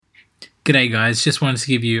G'day guys, just wanted to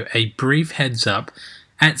give you a brief heads up.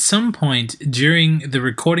 At some point during the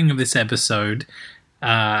recording of this episode,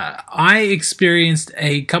 I experienced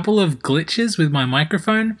a couple of glitches with my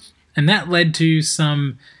microphone, and that led to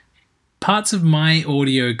some parts of my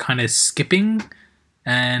audio kind of skipping,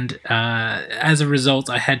 and as a result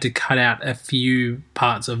I had to cut out a few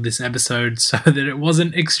parts of this episode so that it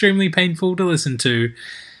wasn't extremely painful to listen to,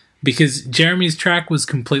 because Jeremy's track was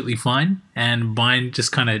completely fine and mine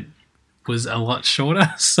just kind of was a lot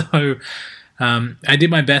shorter. So I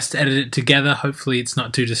did my best to edit it together. Hopefully it's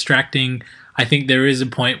not too distracting. I think there is a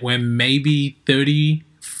point where maybe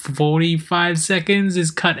 45 seconds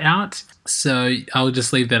is cut out. So I'll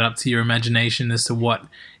just leave that up to your imagination as to what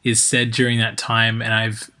is said during that time. And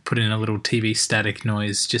I've put in a little TV static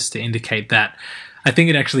noise just to indicate that. I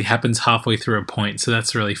think it actually happens halfway through a point. So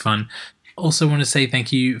that's really fun. Also want to say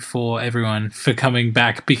thank you for everyone for coming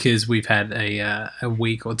back, because we've had a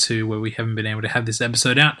week or two where we haven't been able to have this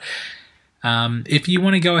episode out. If you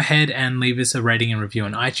want to go ahead and leave us a rating and review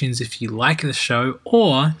on iTunes if you like the show,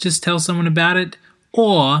 or just tell someone about it,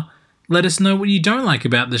 or let us know what you don't like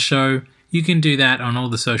about the show, you can do that on all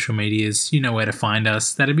the social medias. You know where to find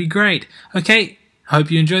us. That'd be great. Okay, hope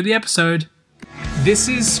you enjoyed the episode. This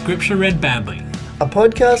is Scripture Read Badly, a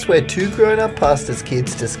podcast where two grown-up pastors'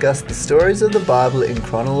 kids discuss the stories of the Bible in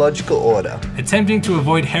chronological order, attempting to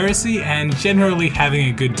avoid heresy and generally having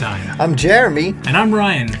a good time. I'm Jeremy. And I'm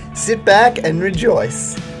Ryan. Sit back and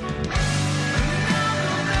rejoice.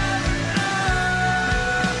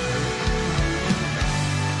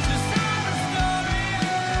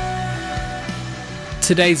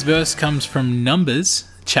 Today's verse comes from Numbers,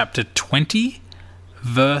 chapter 20,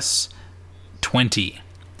 verse 20.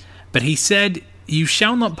 But he said, "You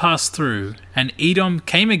shall not pass through," and Edom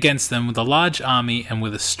came against them with a large army and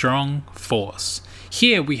with a strong force.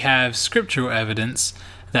 Here we have scriptural evidence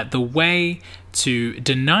that the way to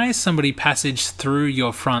deny somebody passage through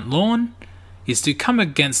your front lawn is to come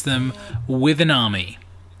against them with an army.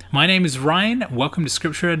 My name is Ryan. Welcome to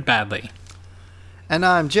Scripture Read Badly. And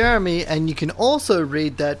I'm Jeremy, and you can also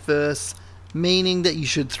read that verse meaning that you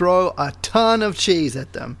should throw a ton of cheese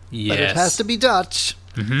at them. Yes. But it has to be Dutch.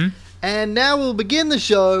 Mm-hmm. And now we'll begin the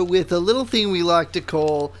show with a little thing we like to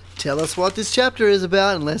call Tell Us What This Chapter Is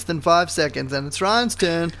About in less than 5 seconds. And it's Ryan's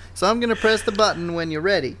turn, so I'm going to press the button when you're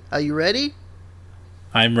ready. Are you ready?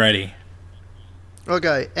 I'm ready.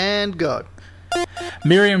 Okay, and go.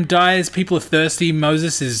 Miriam dies, people are thirsty,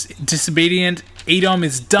 Moses is disobedient, Edom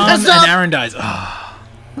is dumb, and Aaron dies.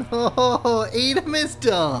 Oh, Edom is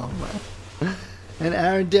dumb. And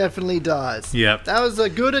Aaron definitely dies. Yep. That was a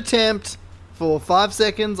good attempt for 5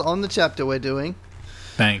 seconds on the chapter we're doing.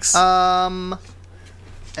 Thanks. And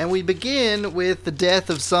we begin with the death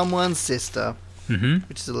of someone's sister,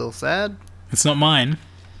 which is a little sad. It's not mine,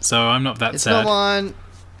 so I'm not that sad. It's not mine.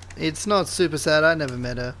 It's not super sad. I never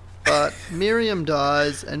met her. But Miriam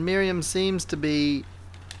dies, and Miriam seems to be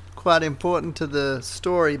quite important to the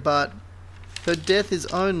story, but her death is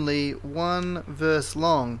only 1 verse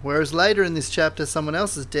long, whereas later in this chapter, someone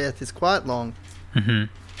else's death is quite long.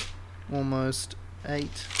 Almost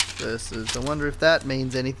 8 verses. I wonder if that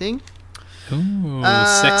means anything. Ooh,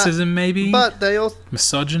 sexism maybe? But they all...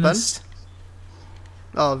 Misogynist?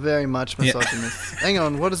 Oh, very much misogynist. Hang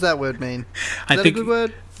on, what does that word mean? Is that a good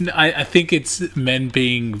word? I think it's men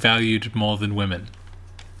being valued more than women.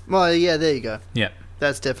 Well, yeah, there you go. Yep.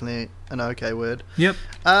 That's definitely an okay word. Yep.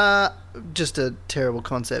 Just a terrible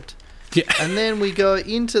concept. Yeah. And then we go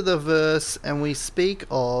into the verse and we speak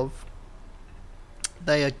of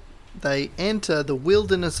they enter the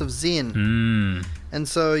wilderness of Zin. And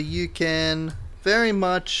so you can very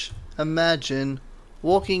much imagine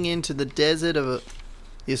walking into the desert of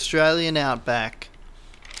the Australian outback.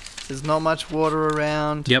 There's not much water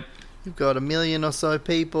around. Yep. You've got 1 million or so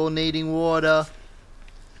people needing water.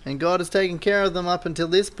 And God has taken care of them up until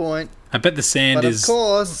this point. I bet the sand is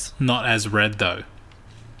not as red, though.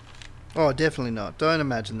 Oh, definitely not. Don't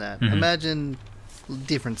imagine that. Imagine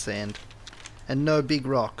different sand. And no big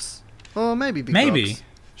rocks. Or maybe big rocks.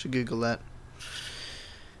 Should Google that.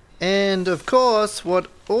 And, of course, what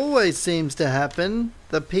always seems to happen,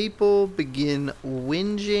 the people begin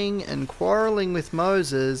whinging and quarrelling with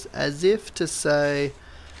Moses as if to say,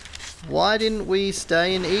 why didn't we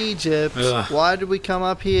stay in Egypt? Ugh. Why did we come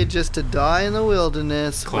up here just to die in the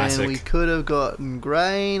wilderness Classic. when we could have gotten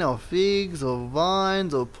grain or figs or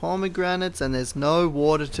vines or pomegranates and there's no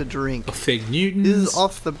water to drink? Or fig Newtons. This is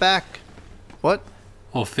off the back. What?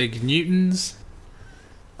 Or fig Newtons.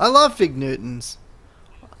 I love fig Newtons.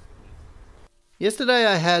 Yesterday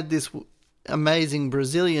I had this amazing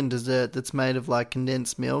Brazilian dessert that's made of like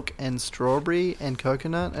condensed milk and strawberry and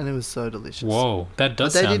coconut, and it was so delicious. Whoa, that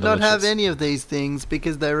does sound delicious. But they did not delicious. have any of these things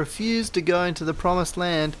because they refused to go into the promised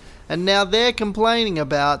land, and now they're complaining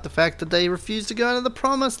about the fact that they refused to go into the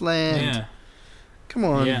promised land. Yeah. Come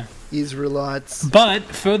on, Israelites. But,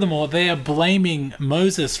 furthermore, they are blaming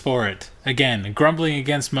Moses for it. Again, grumbling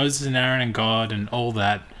against Moses and Aaron and God and all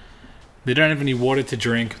that. They don't have any water to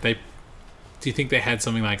drink. Do you think they had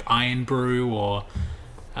something like iron brew or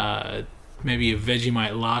maybe a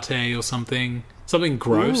Vegemite latte or something? Something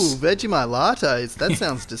gross? Ooh, Vegemite lattes. That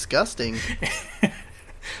sounds disgusting.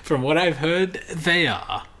 From what I've heard, they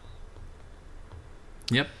are.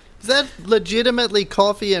 Yep. Is that legitimately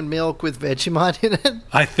coffee and milk with Vegemite in it?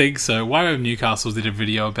 I think so. YWAM Newcastle did a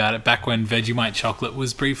video about it back when Vegemite chocolate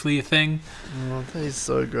was briefly a thing. Oh, that is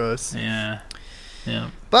so gross. Yeah.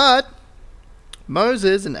 But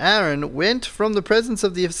Moses and Aaron went from the presence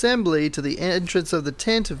of the assembly to the entrance of the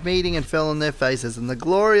tent of meeting and fell on their faces, and the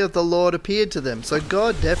glory of the Lord appeared to them. So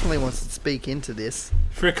God definitely wants to speak into this.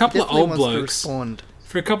 For a couple of old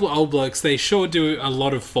blokes, they sure do a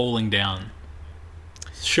lot of falling down.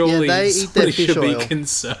 Surely somebody should be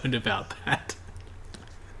concerned about that.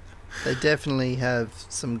 They definitely have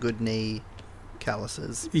some good knee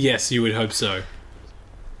calluses. Yes, you would hope so.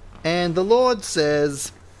 And the Lord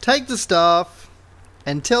says, "Take the staff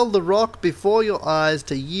and tell the rock before your eyes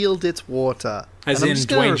to yield its water." As in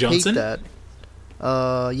Dwayne Johnson? That.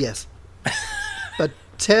 Yes. But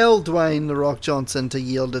tell Dwayne the Rock Johnson to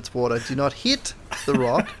yield its water. Do not hit the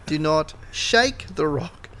rock. Do not shake the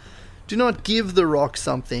rock. Do not give the rock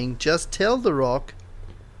something. Just tell the rock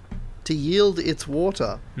to yield its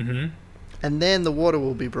water. Mm-hmm. And then the water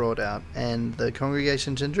will be brought out, and the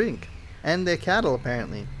congregation can drink. And their cattle,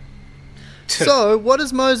 apparently. So, what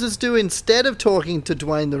does Moses do instead of talking to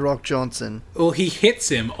Dwayne the Rock Johnson? Well, he hits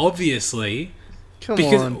him, obviously.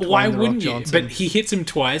 Why wouldn't you? But he hits him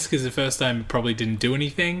twice, because the first time he probably didn't do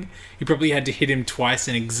anything. He probably had to hit him twice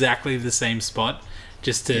in exactly the same spot,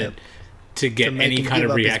 just to get any kind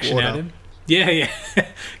of reaction out of him. Yeah.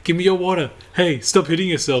 Give me your water. Hey, stop hitting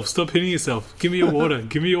yourself. Give me your water.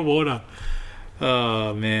 Give me your water.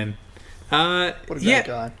 Oh, man. What a great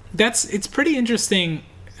guy. It's pretty interesting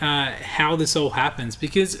how this all happens,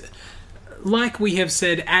 because like we have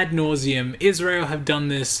said ad nauseum, Israel have done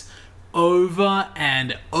this over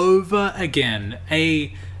and over again.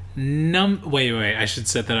 Wait, I should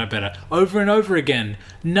set that up better. Over and over again.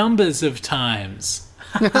 Numbers of times.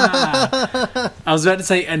 I was about to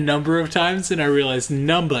say a number of times, and I realized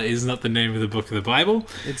number is not the name of the book of the Bible.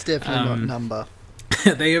 It's definitely not number.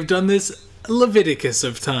 They have done this Leviticus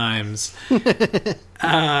of times.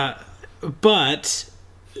 But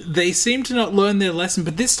they seem to not learn their lesson.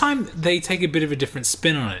 But this time they take a bit of a different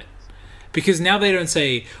spin on it. Because now they don't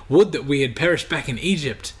say, would that we had perished back in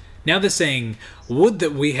Egypt. Now they're saying, would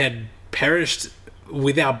that we had perished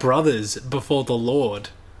with our brothers before the Lord.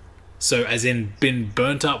 So as in been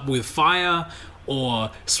burnt up with fire,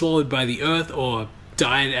 or swallowed by the earth, or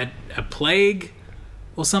died at a plague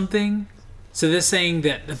or something. So they're saying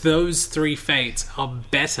that those three fates are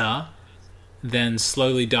better than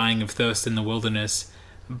slowly dying of thirst in the wilderness,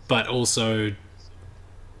 but also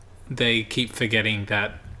they keep forgetting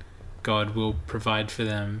that God will provide for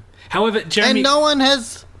them. However, Jeremy... And no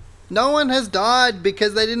one has died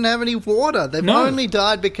because they didn't have any water. They've only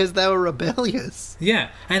died because they were rebellious. Yeah,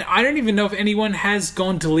 and I don't even know if anyone has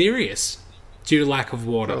gone delirious due to lack of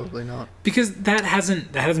water. Probably not. Because that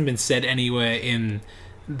hasn't been said anywhere in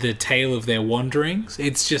the tale of their wanderings.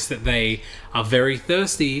 It's just that they are very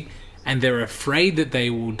thirsty and they're afraid that they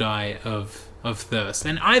will die of thirst.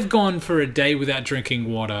 And I've gone for a day without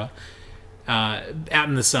drinking water out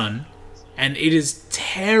in the sun, and it is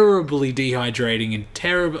terribly dehydrating and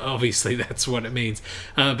obviously that's what it means,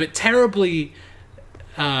 but terribly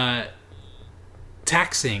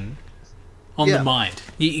taxing on the mind.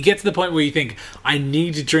 You get to the point where you think, I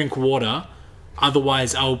need to drink water,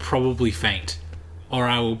 otherwise I'll probably faint, or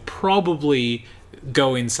I will probably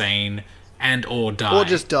go insane and or die. Or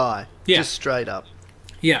just die. Yeah. Just straight up.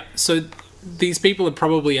 Yeah, so these people are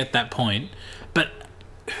probably at that point, but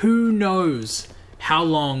who knows how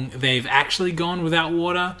long they've actually gone without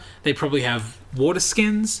water. They probably have water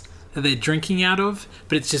skins that they're drinking out of,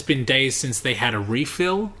 but it's just been days since they had a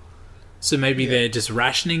refill. So maybe they're just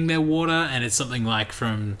rationing their water, and it's something like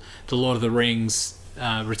from The Lord of the Rings,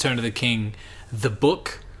 Return of the King, the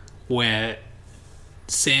book, where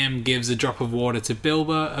Sam gives a drop of water to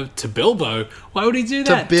Bilbo. To Bilbo? Why would he do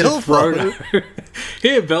that? To Bilbo? To Frodo.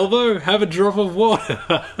 Here, Bilbo, have a drop of water.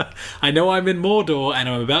 I know I'm in Mordor, and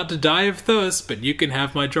I'm about to die of thirst, but you can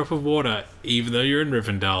have my drop of water, even though you're in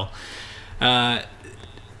Rivendell.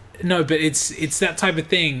 No, but it's that type of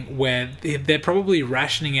thing where they're probably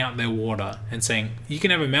rationing out their water and saying, you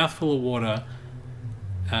can have a mouthful of water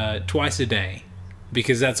twice a day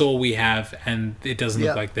because that's all we have, and it doesn't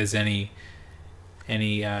look like there's any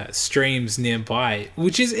streams nearby,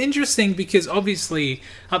 which is interesting because obviously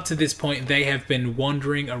up to this point they have been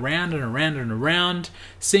wandering around and around and around,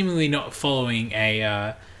 seemingly not following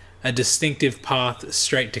a distinctive path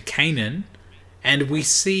straight to Canaan. And we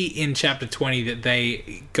see in chapter 20 that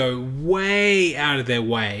they go way out of their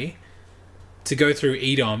way to go through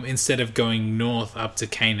Edom instead of going north up to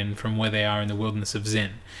Canaan from where they are in the wilderness of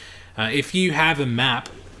Zin. If you have a map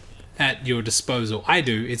at your disposal, I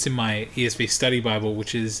do. It's in my ESV Study Bible,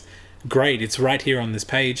 which is great. It's right here on this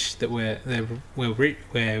page that we're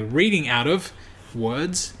reading out of.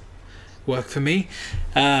 Words work for me.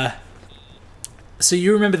 So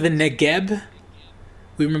you remember the Negeb?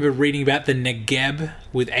 We remember reading about the Negeb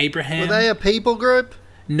with Abraham. Were they a people group?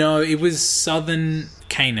 No, it was southern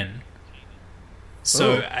Canaan.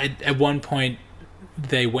 So at one point,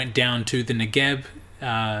 they went down to the Negeb.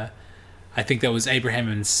 I think that was Abraham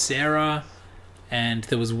and Sarah. And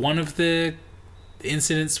there was one of the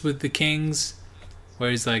incidents with the kings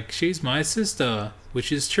where he's like, she's my sister,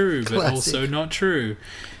 which is true, but also not true.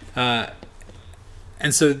 And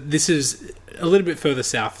so this is a little bit further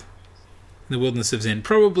south. The wilderness of Zin,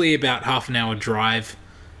 probably about half an hour drive,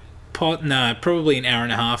 probably an hour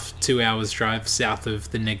and a half, 2 hours drive south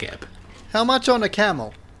of the Negeb. How much on a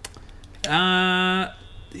camel? You're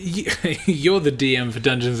the DM for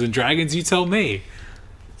Dungeons and Dragons, you tell me.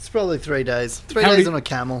 It's probably 3 days. 3 days on a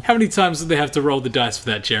camel. How many times did they have to roll the dice for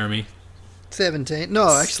that, Jeremy? 17. No,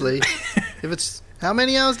 actually. If it's... How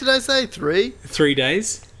many hours did I say? 3? 3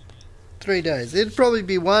 days? 3 days. It'd probably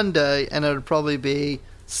be 1 day, and it'd probably be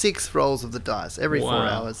 6 rolls of the dice every 4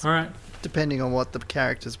 hours. All right. Depending on what the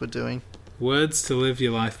characters were doing. Words to live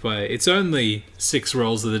your life by. It's only 6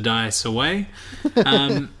 rolls of the dice away.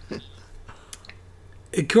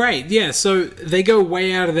 Great, yeah. So they go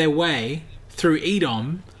way out of their way through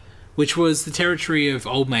Edom, which was the territory of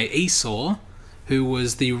old mate Esau, who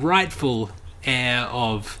was the rightful heir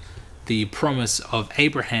of the promise of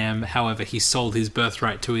Abraham. However, he sold his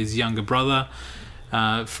birthright to his younger brother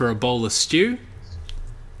for a bowl of stew.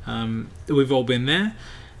 We've all been there.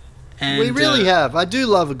 And, we really have. I do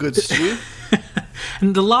love a good stew.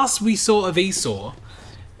 And the last we saw of Esau,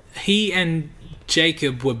 he and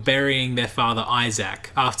Jacob were burying their father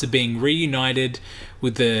Isaac after being reunited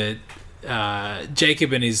with the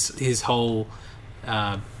Jacob and his whole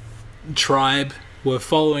tribe were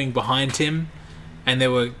following behind him, and they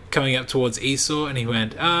were coming up towards Esau, and he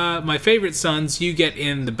went, my favorite sons, you get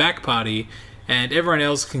in the back party, and everyone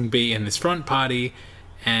else can be in this front party,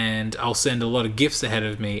 and I'll send a lot of gifts ahead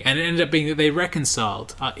of me. And it ended up being that they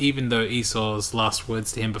reconciled, even though Esau's last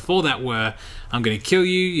words to him before that were, I'm going to kill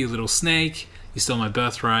you, you little snake, you stole my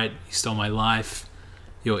birthright, you stole my life,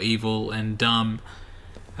 you're evil and dumb.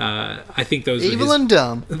 I think those evil and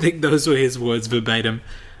dumb. I think those were his words verbatim.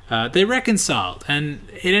 They reconciled, and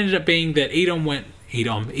it ended up being that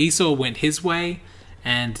Esau went his way,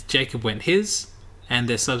 and Jacob went his, and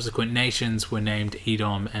their subsequent nations were named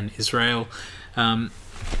Edom and Israel.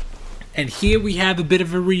 And here we have a bit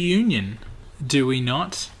of a reunion, do we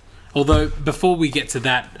not? Although, before we get to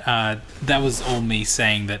that, that was all me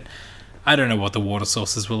saying that I don't know what the water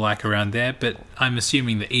sources were like around there, but I'm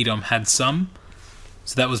assuming that Edom had some.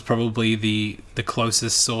 So that was probably the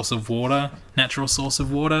closest source of water, natural source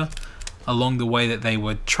of water, along the way that they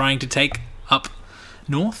were trying to take up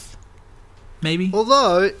north, maybe?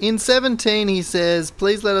 Although, in 17 he says,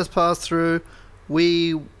 please let us pass through.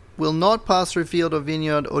 We will not pass through field or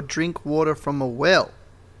vineyard or drink water from a well.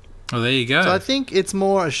 Oh, there you go. So I think it's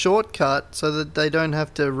more a shortcut so that they don't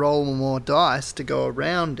have to roll more dice to go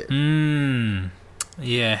around it.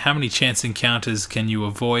 Yeah, how many chance encounters can you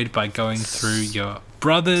avoid by going through your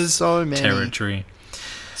brother's territory?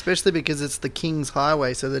 Especially because it's the king's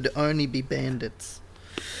highway, so there'd only be bandits.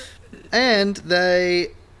 And they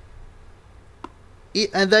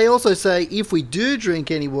also say if we do drink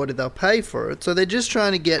any water, they'll pay for it. So they're just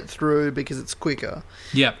trying to get through because it's quicker.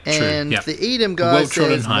 Yep, true. And the Edom guy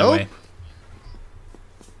says nope.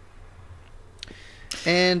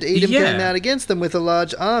 And Edom came out against them with a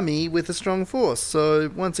large army with a strong force. So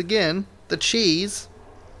once again, the cheese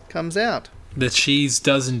comes out. The cheese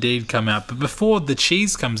does indeed come out. But before the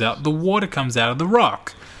cheese comes out, the water comes out of the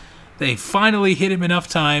rock. They finally hit him enough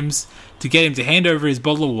times to get him to hand over his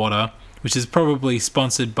bottle of water, which is probably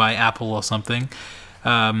sponsored by Apple or something.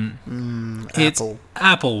 It's Apple.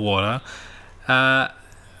 Apple water. But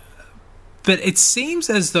it seems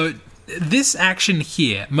as though this action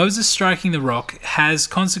here, Moses striking the rock, has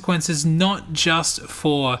consequences not just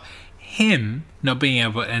for him not being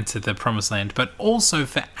able to enter the promised land, but also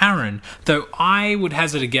for Aaron, though I would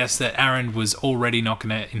hazard a guess that Aaron was already not going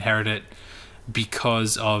to inherit it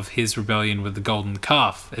because of his rebellion with the golden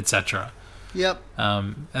calf, etc. Yep.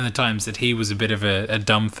 And the times that he was a bit of a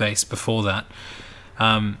dumb face before that.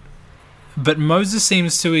 But Moses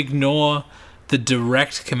seems to ignore the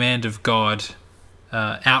direct command of God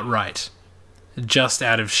outright, just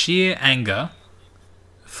out of sheer anger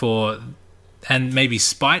and maybe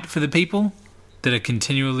spite for the people that are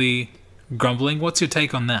continually grumbling. What's your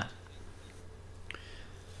take on that?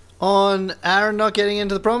 On Aaron not getting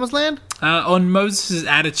into the promised land? On Moses'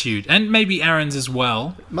 attitude, and maybe Aaron's as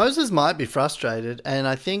well. Moses might be frustrated, and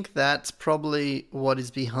I think that's probably what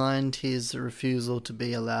is behind his refusal to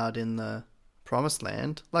be allowed in the promised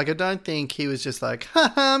land. Like, I don't think he was just like,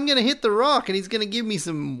 I'm going to hit the rock and he's going to give me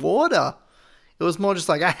some water. It was more just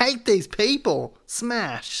like, I hate these people.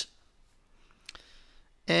 Smash.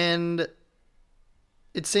 And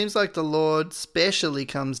it seems like the Lord specially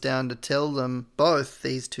comes down to tell them both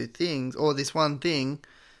these two things, or this one thing.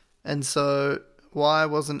 And so why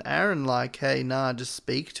wasn't Aaron like, hey, nah, just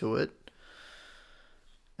speak to it?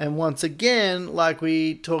 And once again, like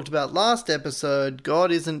we talked about last episode,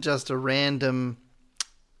 God isn't just a random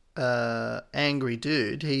angry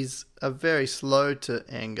dude. He's very slow to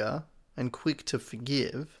anger and quick to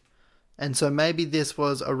forgive. And so maybe this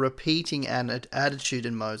was a repeating attitude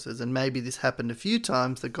in Moses, and maybe this happened a few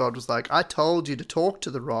times that God was like, I told you to talk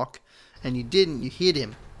to the rock, and you didn't, you hit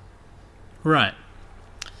him. Right.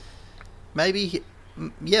 Maybe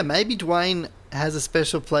Dwayne has a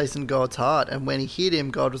special place in God's heart, and when he hit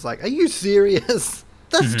him, God was like, are you serious?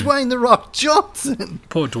 That's Dwayne The Rock Johnson.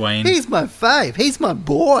 Poor Dwayne. He's my fave. He's my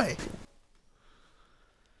boy.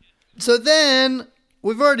 So then,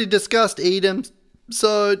 we've already discussed Edom.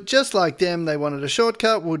 So just like them, they wanted a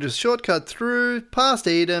shortcut. We'll just shortcut through past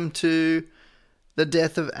Edom to the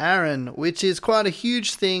death of Aaron, which is quite a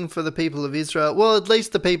huge thing for the people of Israel. Well, at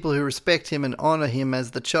least the people who respect him and honor him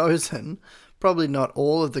as the chosen. Probably not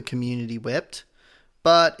all of the community wept.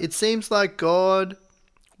 But it seems like God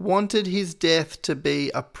wanted his death to be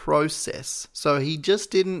a process. So he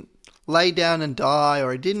just didn't lay down and die,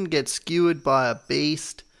 or he didn't get skewered by a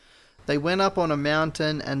beast. They went up on a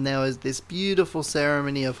mountain, and there was this beautiful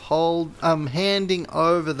ceremony of handing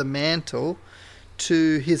over the mantle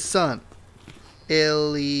to his son,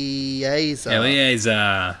 Eleazar.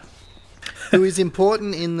 Who is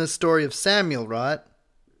important in the story of Samuel, right?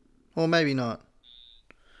 Or maybe not.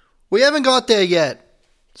 We haven't got there yet.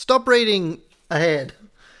 Stop reading ahead.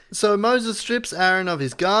 So Moses strips Aaron of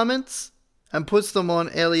his garments and puts them on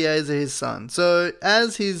Eleazar, his son. So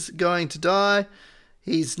as he's going to die,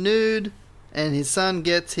 he's nude, and his son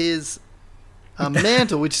gets his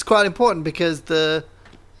mantle, which is quite important because the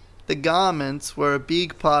garments were a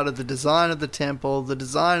big part of the design of the temple, the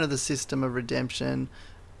design of the system of redemption,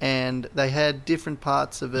 and they had different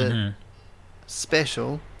parts of it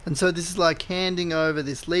special. And so this is like handing over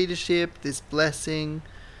this leadership, this blessing,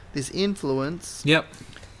 this influence. Yep.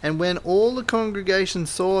 And when all the congregation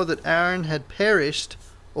saw that Aaron had perished,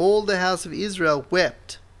 all the house of Israel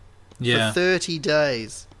wept. For 30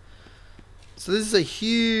 days. So this is a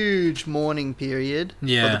huge mourning period for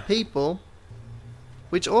the people,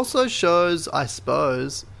 which also shows, I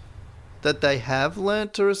suppose, that they have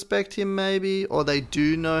learnt to respect him maybe, or they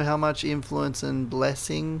do know how much influence and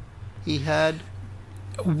blessing he had.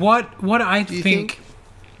 What I think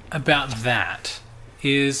about that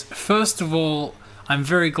is, first of all, I'm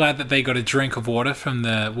very glad that they got a drink of water from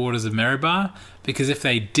the waters of Meribah, because if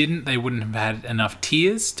they didn't, they wouldn't have had enough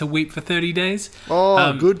tears to weep for 30 days.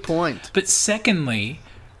 Oh, good point. But secondly,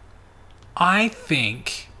 I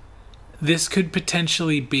think this could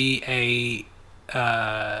potentially be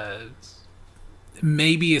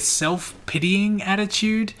maybe a self-pitying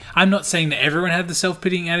attitude. I'm not saying that everyone had the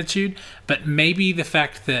self-pitying attitude, but maybe the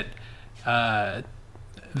fact that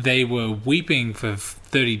they were weeping for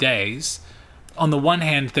 30 days... On the one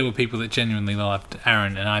hand, there were people that genuinely loved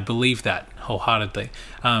Aaron, and I believe that wholeheartedly.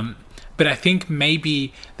 But I think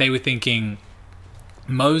maybe they were thinking,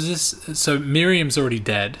 Moses... So Miriam's already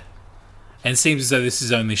dead, and it seems as though this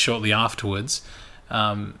is only shortly afterwards.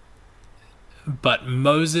 But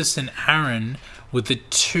Moses and Aaron were the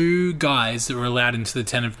two guys that were allowed into the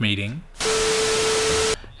tent of meeting.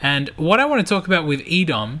 And what I want to talk about with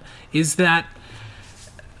Edom is that,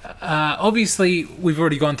 obviously, we've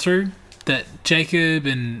already gone through that Jacob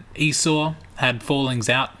and Esau had fallings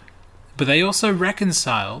out, but they also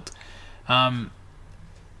reconciled.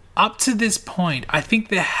 Up to this point, I think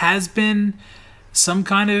there has been some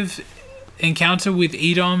kind of encounter with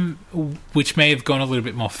Edom, which may have gone a little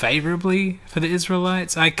bit more favorably for the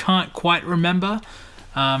Israelites. I can't quite remember.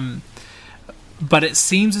 But it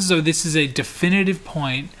seems as though this is a definitive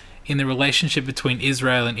point in the relationship between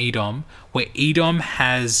Israel and Edom, where Edom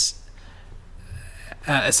has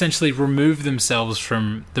essentially removed themselves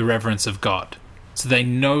from the reverence of God. So they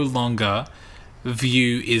no longer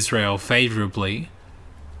view Israel favorably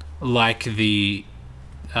like the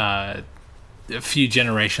a few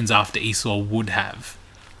generations after Esau would have.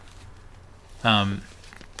 What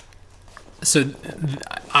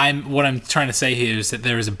I'm trying to say here is that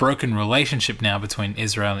there is a broken relationship now between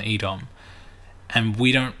Israel and Edom, and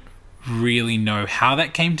we don't really know how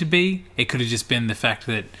that came to be. It could have just been the fact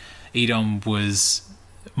that Edom was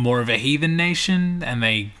more of a heathen nation, and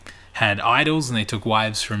they had idols, and they took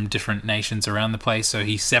wives from different nations around the place, so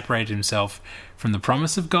he separated himself from the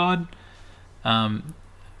promise of God.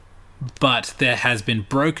 But there has been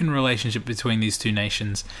broken relationship between these two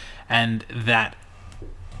nations, and that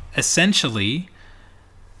essentially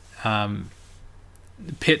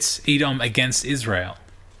pits Edom against Israel,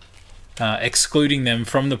 excluding them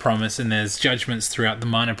from the promise, and there's judgments throughout the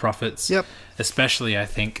minor prophets. Yep. Especially, I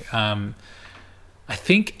think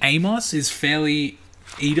Amos is fairly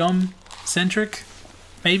Edom-centric,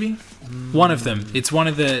 maybe. One of them. It's one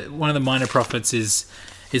of the minor prophets is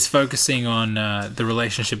focusing on the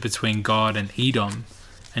relationship between God and Edom,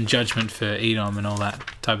 and judgment for Edom and all that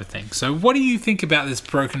type of thing. So what do you think about this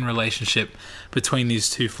broken relationship between these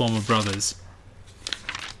two former brothers?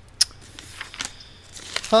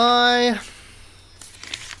 I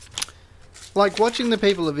like watching the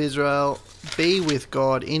people of Israel be with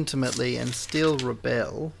God intimately and still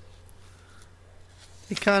rebel.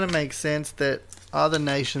 It kind of makes sense that other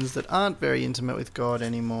nations that aren't very intimate with God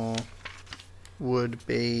anymore would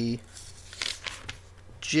be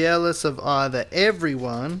jealous of either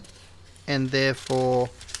everyone and therefore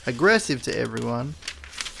aggressive to everyone,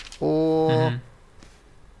 or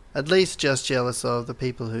at least just jealous of the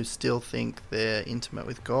people who still think they're intimate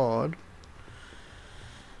with God.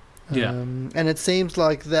 Yeah. And it seems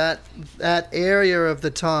like that area of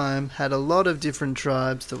the time had a lot of different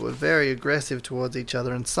tribes that were very aggressive towards each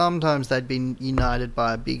other, and sometimes they'd be united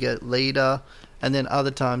by a bigger leader, and then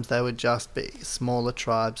other times they would just be smaller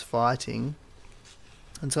tribes fighting.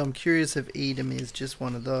 And so I'm curious if Edom is just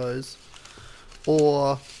one of those,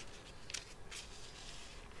 or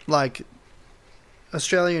like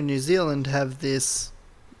Australia and New Zealand have this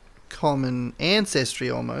common ancestry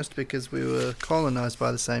almost, because we were colonised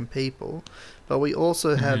by the same people, but we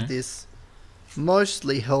also have this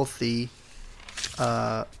mostly healthy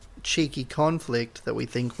cheeky conflict that we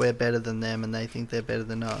think we're better than them and they think they're better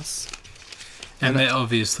than us. And they're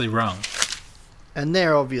obviously wrong. And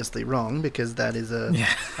they're obviously wrong, because that is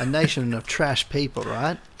a nation of trash people,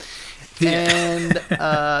 right? Yeah.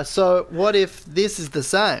 And so what if this is the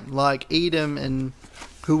same? Like Edom and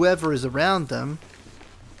whoever is around them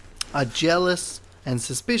are jealous and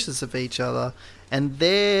suspicious of each other, and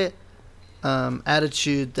their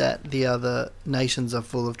attitude that the other nations are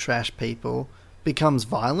full of trash people becomes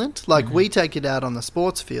violent. Like we take it out on the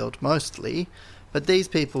sports field mostly, but these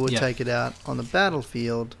people would take it out on the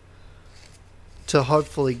battlefield to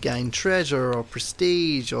hopefully gain treasure or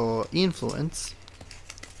prestige or influence.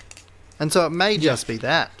 And so it may just be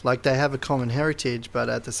that. Like they have a common heritage, but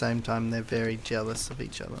at the same time they're very jealous of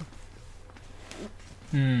each other.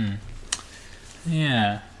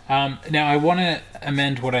 Yeah. Now I want to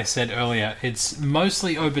amend what I said earlier. It's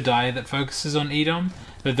mostly Obadiah that focuses on Edom,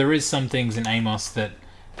 but there is some things in Amos that,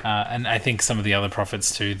 and I think some of the other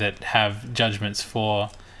prophets too, that have judgments for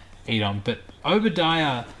Edom. But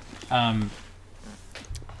Obadiah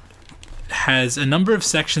has a number of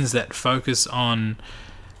sections that focus on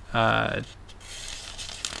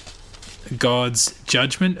God's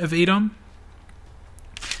judgment of Edom,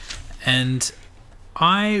 and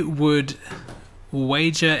I would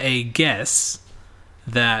wager a guess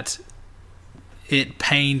that it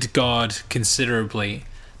pained God considerably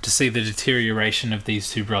to see the deterioration of these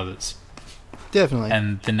two brothers. Definitely.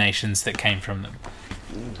 And the nations that came from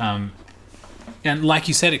them. And like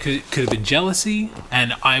you said, it could have been jealousy,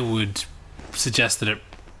 and I would suggest that it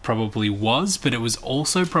probably was, but it was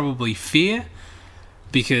also probably fear,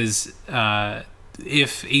 because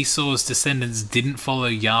if Esau's descendants didn't follow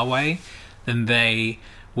Yahweh, then they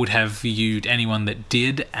would have viewed anyone that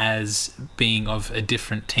did as being of a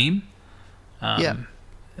different team.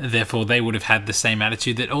 Therefore, they would have had the same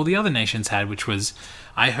attitude that all the other nations had, which was,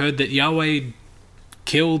 I heard that Yahweh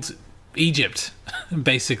killed Egypt,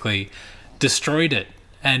 basically, destroyed it,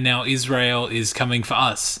 and now Israel is coming for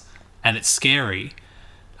us, and it's scary.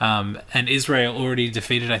 and Israel already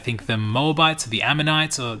defeated, I think, the Moabites or the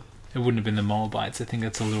Ammonites, or it wouldn't have been the Moabites. I think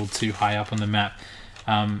that's a little too high up on the map.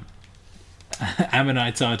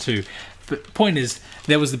 Ammonites are too. But point is,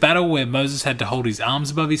 there was the battle where Moses had to hold his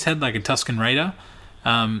arms above his head like a Tusken Raider,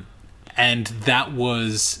 and that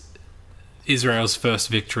was Israel's first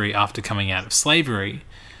victory after coming out of slavery,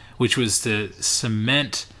 which was to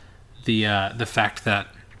cement the fact that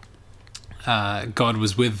God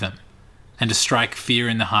was with them, and to strike fear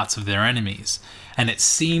in the hearts of their enemies. And it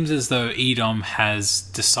seems as though Edom has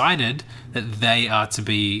decided that they are to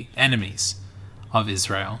be enemies of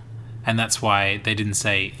Israel. And that's why they didn't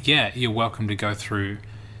say, yeah, you're welcome to go through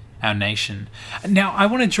our nation. Now, I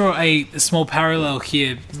want to draw a small parallel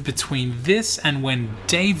here between this and when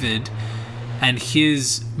David and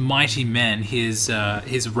his mighty men, his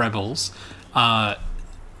rebels, are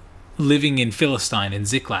living in Philistine, in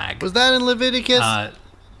Ziklag. Was that in Leviticus?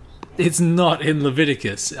 It's not in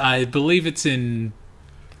Leviticus. I believe it's in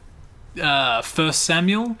 1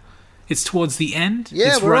 Samuel. It's towards the end.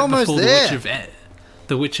 Yeah, it's we're right almost before there.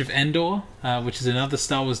 The Witch of Endor, which is another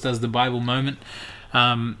Star Wars Does the Bible moment.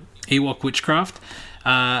 Ewok witchcraft.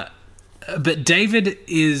 But David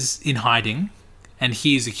is in hiding, and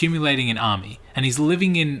he is accumulating an army. And he's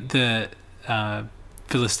living in the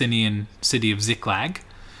Philistinian city of Ziklag.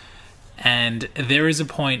 And there is a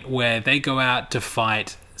point where they go out to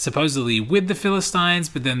fight, supposedly with the Philistines,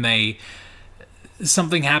 but then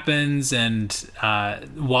something happens, and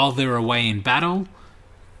while they're away in battle,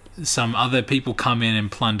 some other people come in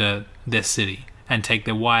and plunder their city and take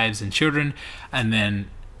their wives and children, and then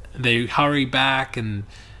they hurry back, and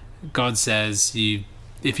God says,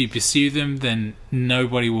 if you pursue them, then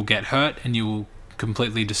nobody will get hurt, and you will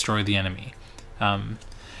completely destroy the enemy. And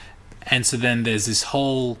so then there's this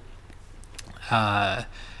whole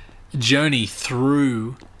journey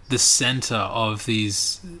through the center of the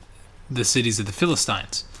cities of the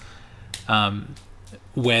Philistines,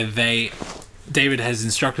 where David has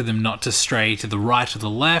instructed them not to stray to the right or the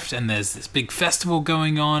left, and there's this big festival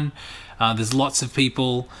going on. There's lots of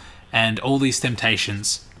people and all these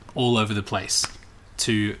temptations all over the place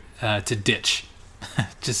to ditch,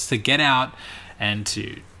 just to get out and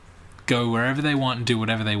to go wherever they want and do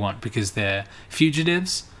whatever they want, because they're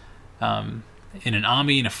fugitives in an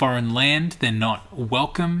army in a foreign land. They're not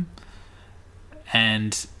welcome,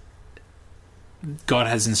 and God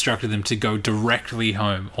has instructed them to go directly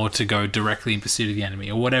home, or to go directly in pursuit of the enemy,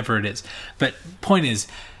 or whatever it is. But point is,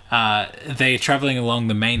 they are traveling along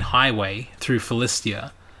the main highway through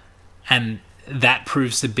Philistia, and that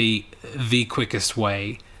proves to be the quickest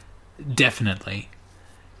way, definitely.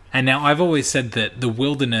 And now, I've always said that the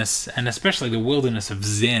wilderness, and especially the wilderness of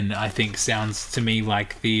Zin, I think sounds to me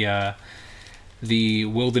like the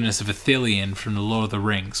wilderness of Ithilien from the Lord of the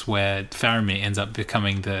Rings, where Faramir ends up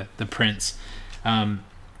becoming the prince. But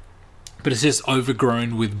it's just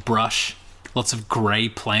overgrown with brush, lots of grey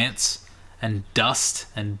plants, and dust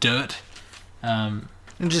and dirt. And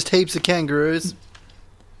just heaps of kangaroos.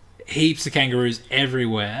 Heaps of kangaroos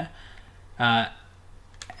everywhere.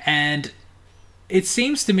 And it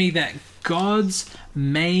seems to me that God's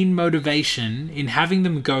main motivation in having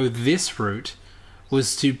them go this route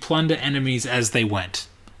was to plunder enemies as they went,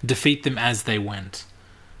 defeat them as they went.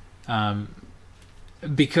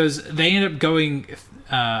 Because they end up going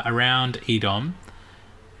around Edom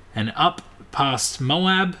and up past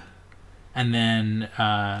Moab, and then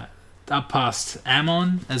up past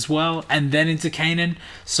Ammon as well, and then into Canaan.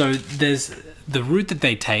 So there's the route that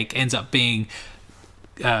they take ends up being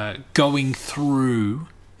going through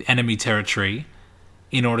enemy territory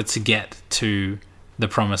in order to get to the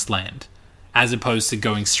Promised Land, as opposed to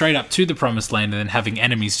going straight up to the Promised Land and then having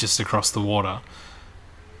enemies just across the water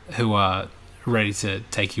who are ready to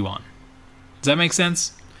take you on. Does that make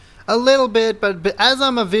sense? A little bit, but as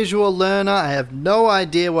I'm a visual learner, I have no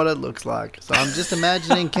idea what it looks like. So I'm just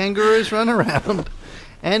imagining kangaroos run around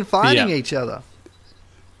and fighting each other.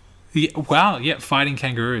 Yeah, wow, yeah, fighting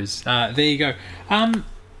kangaroos. There you go.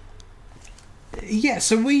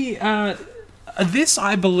 So we... this,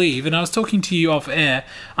 I believe, and I was talking to you off air,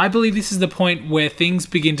 I believe this is the point where things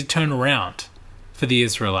begin to turn around for the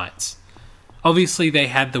Israelites. Obviously, they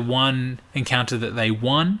had the one encounter that they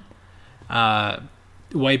won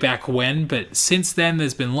way back when, but since then,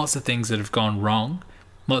 there's been lots of things that have gone wrong.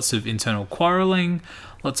 Lots of internal quarreling,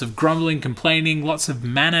 lots of grumbling, complaining, lots of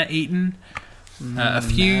manna eaten, a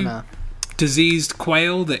few diseased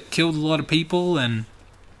quail that killed a lot of people, and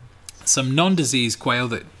some non-diseased quail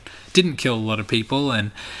that didn't kill a lot of people,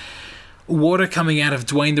 and water coming out of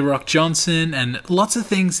Dwayne "The Rock" Johnson, and lots of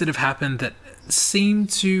things that have happened that seem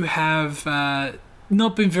to have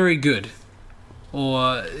not been very good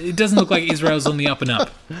or it doesn't look like Israel's on the up and up,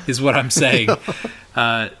 is what I'm saying.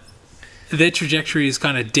 Their trajectory is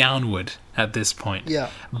kind of downward at this point. Yeah.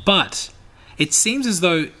 But it seems as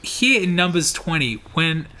though here in Numbers 20,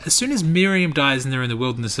 as soon as Miriam dies and they're in the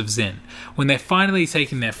wilderness of Zin, when they're finally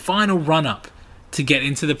taking their final run-up to get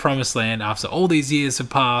into the Promised Land after all these years have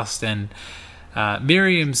passed, and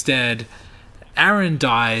Miriam's dead, Aaron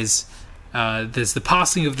dies, there's the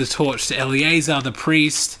passing of the torch to Eleazar the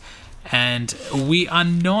priest, and we are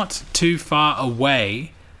not too far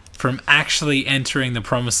away from actually entering the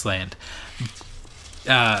Promised Land.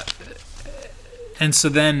 And so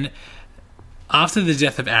then, after the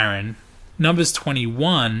death of Aaron, Numbers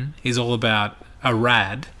 21 is all about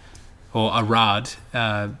Arad, or Arad,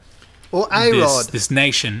 or Arad, this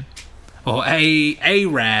nation, or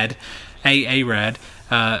Arad,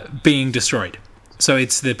 being destroyed. So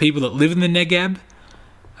it's the people that live in the Negeb.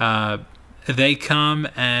 They come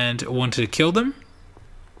and want to kill them,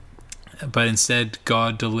 but instead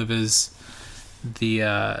God delivers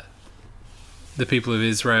the people of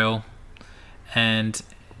Israel, and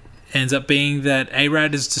ends up being that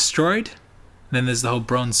Arad is destroyed. Then there's the whole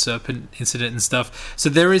bronze serpent incident and stuff. So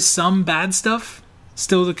there is some bad stuff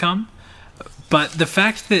still to come, but the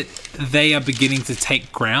fact that they are beginning to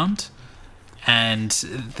take ground, and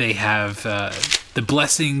they have the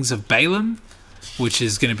blessings of Balaam, which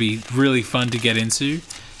is going to be really fun to get into.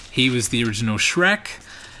 He was the original Shrek.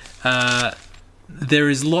 There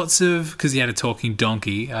is lots of... because he had a talking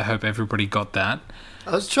donkey. I hope everybody got that.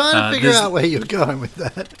 I was trying to figure out where you're going with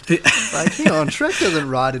that. Like, hang on, Shrek doesn't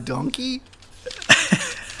ride a donkey.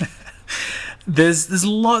 There's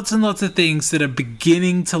lots and lots of things that are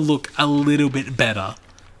beginning to look a little bit better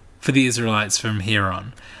for the Israelites from here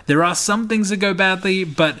on. There are some things that go badly,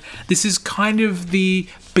 but this is kind of the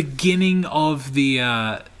beginning of the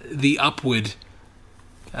upward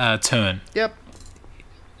turn. Yep.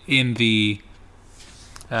 In the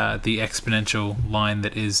exponential line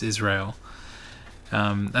that is Israel,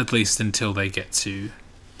 at least until they get to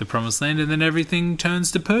the Promised Land, and then everything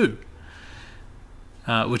turns to poo,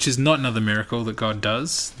 which is not another miracle that God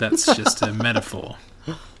does. That's just a metaphor.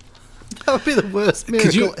 That would be the worst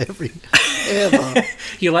miracle ever.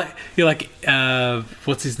 You're like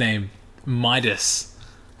what's his name? Midas,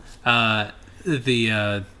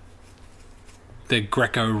 the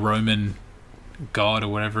Greco-Roman god or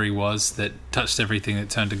whatever he was that touched everything that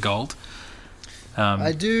turned to gold.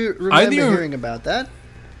 I do remember hearing about that.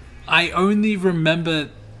 I only remember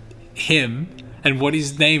him and what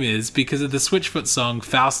his name is because of the Switchfoot song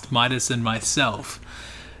Faust, Midas and Myself,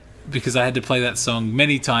 because I had to play that song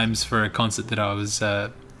many times for a concert that I was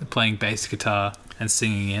playing bass guitar and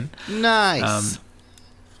singing in. Nice.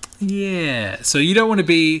 Yeah, so you don't want to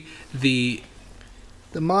be the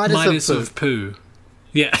Midas of poo.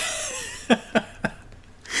 Yeah.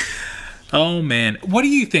 Oh man, what do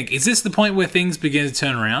you think? Is this the point where things begin to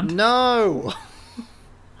turn around? No.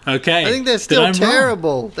 Okay. I think they're still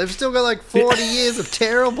terrible. Wrong. They've still got like 40 years of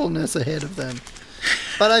terribleness ahead of them.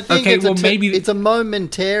 But I think it's a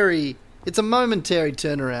momentary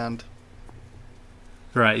turnaround.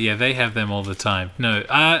 Right, yeah, they have them all the time.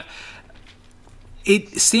 No,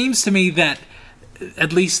 it seems to me that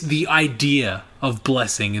at least the idea of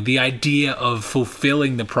blessing, the idea of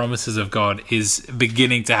fulfilling the promises of God is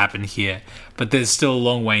beginning to happen here, but there's still a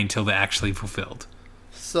long way until they're actually fulfilled.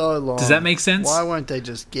 So long. Does that make sense? Why won't they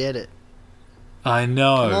just get it? I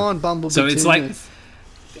know. Come on, Bumblebee. So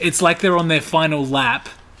it's like they're on their final lap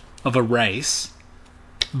of a race,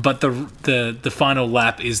 but the final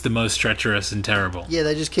lap is the most treacherous and terrible. Yeah,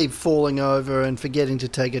 they just keep falling over and forgetting to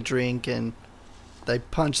take a drink, and they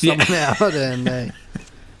punch someone out and they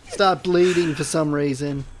start bleeding for some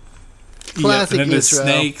reason. Classic and then Israel.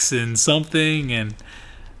 There's snakes and something, and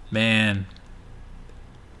man.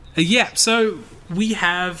 Yeah, so we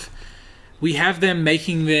have them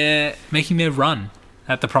making their run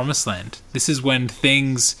at the Promised Land. This is when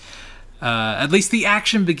things, at least the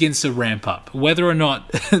action begins to ramp up. Whether or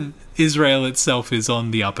not Israel itself is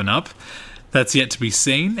on the up and up, that's yet to be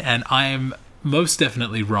seen, and I am most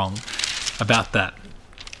definitely wrong about that.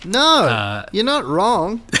 No, you're not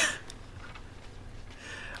wrong.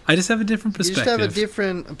 I just have a different perspective. You just have a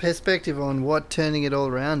different perspective on what turning it all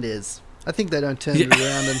around is. I think they don't turn it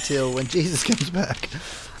around until when Jesus comes back.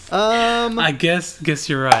 I guess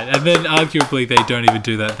you're right. And then arguably they don't even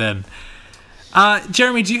do that then.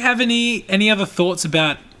 Jeremy, do you have any other thoughts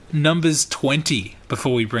about Numbers 20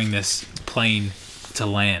 before we bring this plane to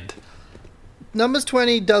land? Numbers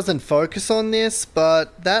 20 doesn't focus on this,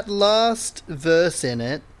 but that last verse in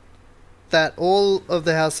it, that all of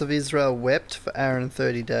the house of Israel wept for Aaron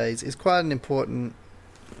 30 days, is quite an important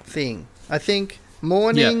thing. I think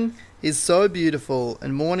mourning is so beautiful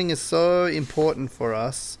and mourning is so important for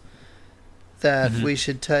us that we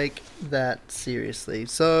should take that seriously.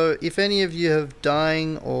 So if any of you have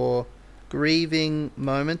dying or grieving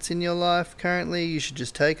moments in your life currently, you should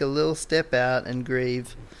just take a little step out and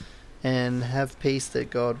grieve and have peace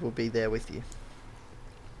that God will be there with you.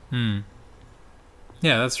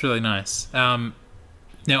 Yeah, that's really nice. Now,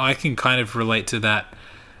 I can kind of relate to that.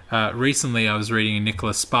 Recently, I was reading a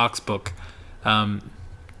Nicholas Sparks book,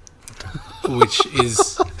 which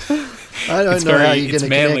is... I don't know how you're going to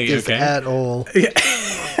connect this at all. Yeah.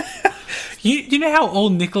 You know how all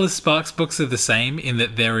Nicholas Sparks books are the same in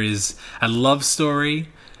that there is a love story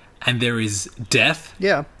and there is death?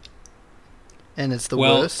 Yeah. And it's the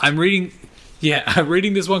worst. I'm reading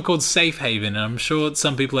this one called Safe Haven, and I'm sure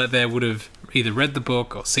some people out there would have either read the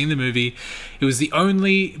book or seen the movie. It was the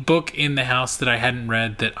only book in the house that I hadn't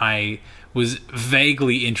read that I was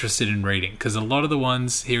vaguely interested in reading, because a lot of the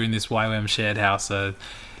ones here in this YWAM shared house are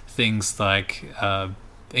things like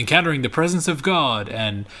encountering the presence of God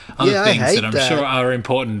and other things that I'm sure are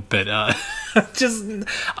important, but I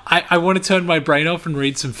want to turn my brain off and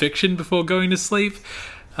read some fiction before going to sleep.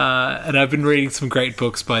 And I've been reading some great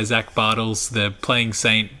books by Zach Bartels, the Playing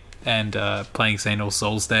Saint and Playing Saint All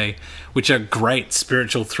Souls Day, which are great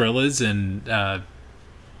spiritual thrillers and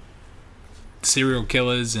serial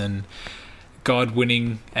killers and God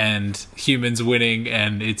winning and humans winning,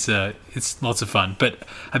 and it's lots of fun. But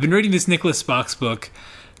I've been reading this Nicholas Sparks book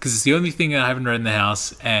because it's the only thing I haven't read in the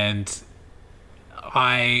house, and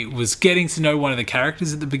I was getting to know one of the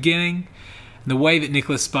characters at the beginning. And the way that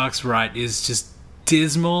Nicholas Sparks writes is just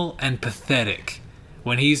dismal and pathetic.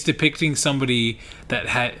 When he's depicting somebody that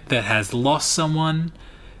has lost someone,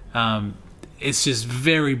 it's just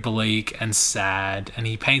very bleak and sad, and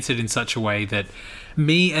he paints it in such a way that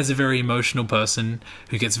me, as a very emotional person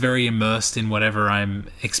who gets very immersed in whatever I'm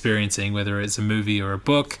experiencing, whether it's a movie or a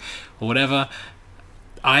book or whatever,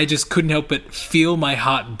 I just couldn't help but feel my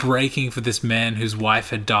heart breaking for this man whose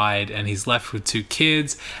wife had died and he's left with 2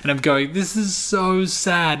 kids. And I'm going, this is so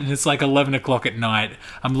sad. And it's like 11 o'clock at night.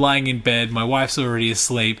 I'm lying in bed. My wife's already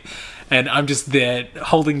asleep. And I'm just there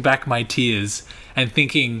holding back my tears and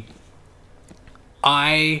thinking,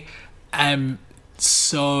 I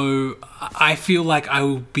feel like I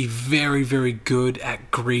will be very, very good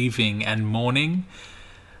at grieving and mourning,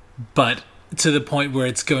 but to the point where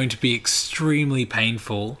it's going to be extremely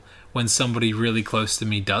painful when somebody really close to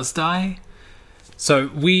me does die.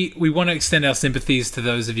 So we want to extend our sympathies to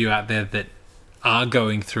those of you out there that are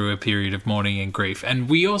going through a period of mourning and grief. And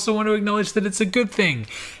we also want to acknowledge that it's a good thing.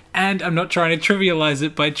 And I'm not trying to trivialize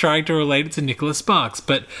it by trying to relate it to Nicholas Sparks,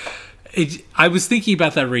 but I was thinking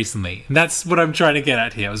about that recently. And that's what I'm trying to get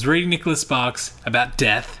at here. I was reading Nicholas Sparks about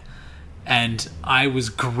death, and I was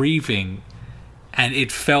grieving, and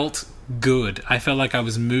it felt good. I felt like I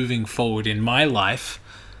was moving forward in my life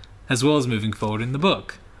as well as moving forward in the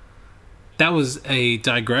book. That was a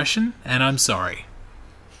digression, and I'm sorry.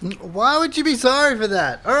 Why would you be sorry for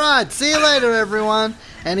that? Alright, see you later, everyone.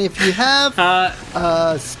 And if you have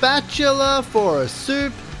a spatula for a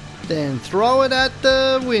soup, then throw it at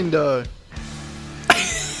the window.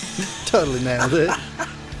 Totally nailed it.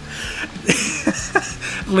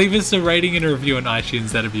 Leave us a rating and a review on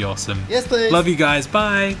iTunes. That'd be awesome. Yes, please. Love you guys.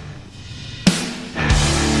 Bye.